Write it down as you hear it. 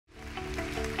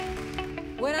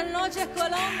Buenas noches,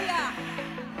 Colombia.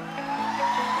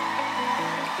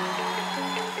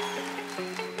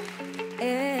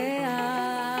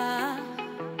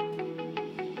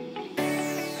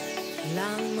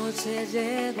 La noche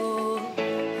llegó,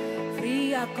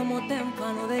 fría como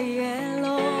témpano de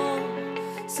hielo.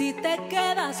 Si te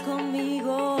quedas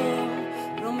conmigo,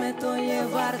 prometo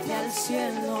llevarte al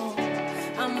cielo.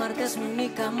 Amarte es mi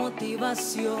única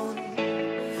motivación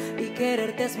y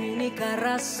quererte es mi única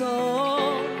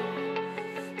razón.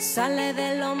 Sale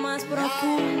de lo más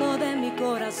profundo de mi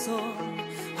corazón.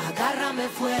 Agárrame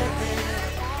fuerte,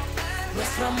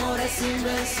 nuestro amor es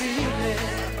invencible.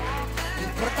 No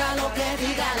importa lo que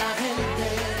diga la gente,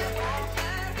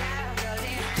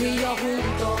 tú y yo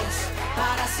juntos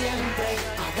para siempre.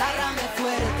 Agárrame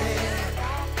fuerte,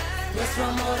 nuestro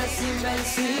amor es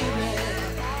invencible.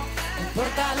 No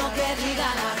importa lo que diga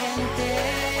la gente,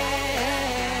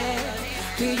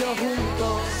 tú y yo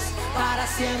juntos para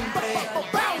siempre.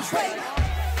 Bounce, baby.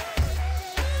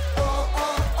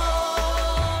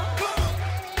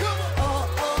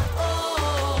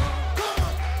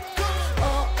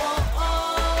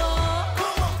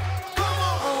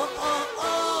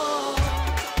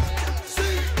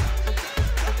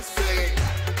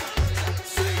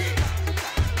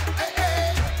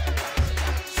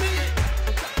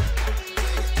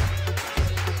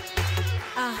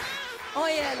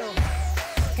 Óyelo,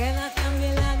 quédate a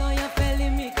mi lado, yo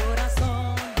feliz mi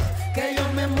corazón, que yo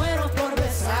me muero por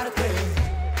besarte.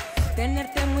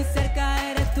 Tenerte muy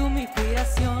cerca, eres tú mi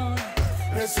inspiración.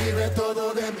 Recibe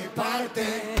todo de mi parte.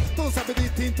 Todo sabe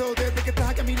distinto, desde que estás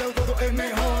aquí a mi lado todo es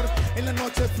mejor. En la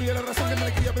noche fría la razón de mi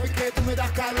alegría, baby, que tú me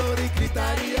das calor. Y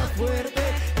gritaría fuerte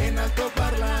en alto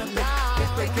parlante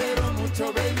que te quiero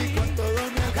mucho, baby, con todo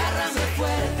mi alcance. Agárrame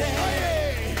fuerte,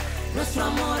 nuestro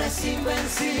amor es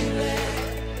invencible.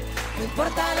 No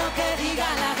importa lo que diga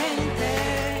la gente,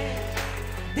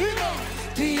 dime,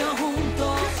 tú y yo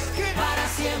juntos para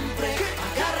siempre.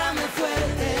 Agárrame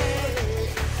fuerte,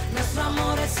 nuestro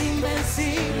amor es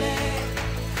invencible.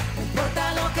 No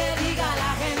importa lo que diga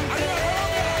la gente.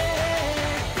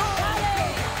 Dale,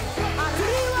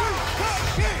 arriba.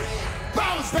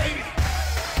 Bounce, baby.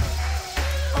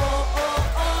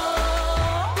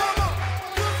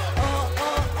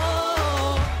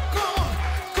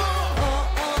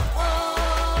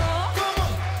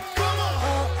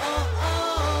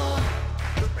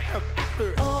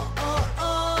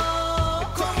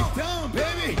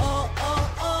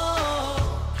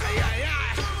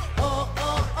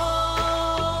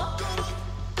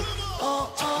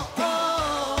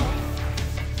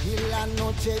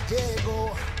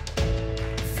 Llego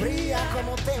fría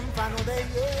como témpano de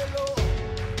hielo.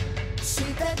 Si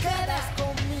te quedas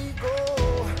conmigo,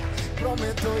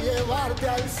 prometo llevarte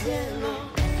al cielo.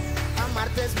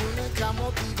 Amarte es mi única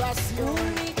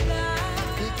motivación y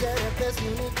quererte es mi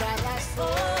única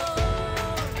razón.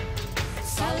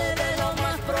 Sale de lo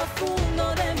más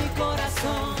profundo de mi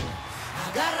corazón.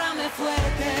 Agárrame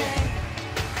fuerte,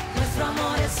 nuestro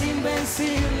amor es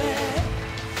invencible.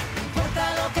 No importa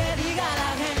lo que diga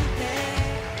la gente,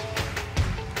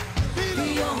 tú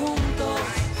y yo juntos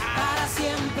para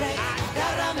siempre.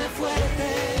 Agárrame fuerte,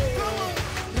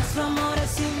 nuestro amor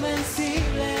es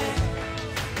invencible.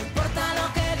 No importa lo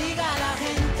que diga la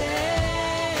gente,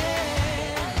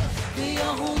 tú y yo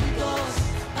juntos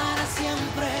para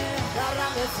siempre.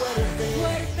 Agárrame fuerte,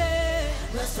 Fuerte,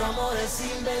 nuestro amor es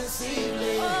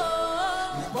invencible.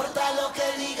 No importa lo que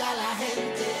diga la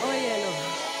gente, óyelo,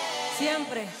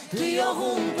 siempre. tú y yo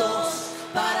juntos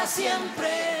para siempre.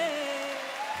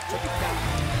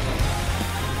 ChocQuibTown.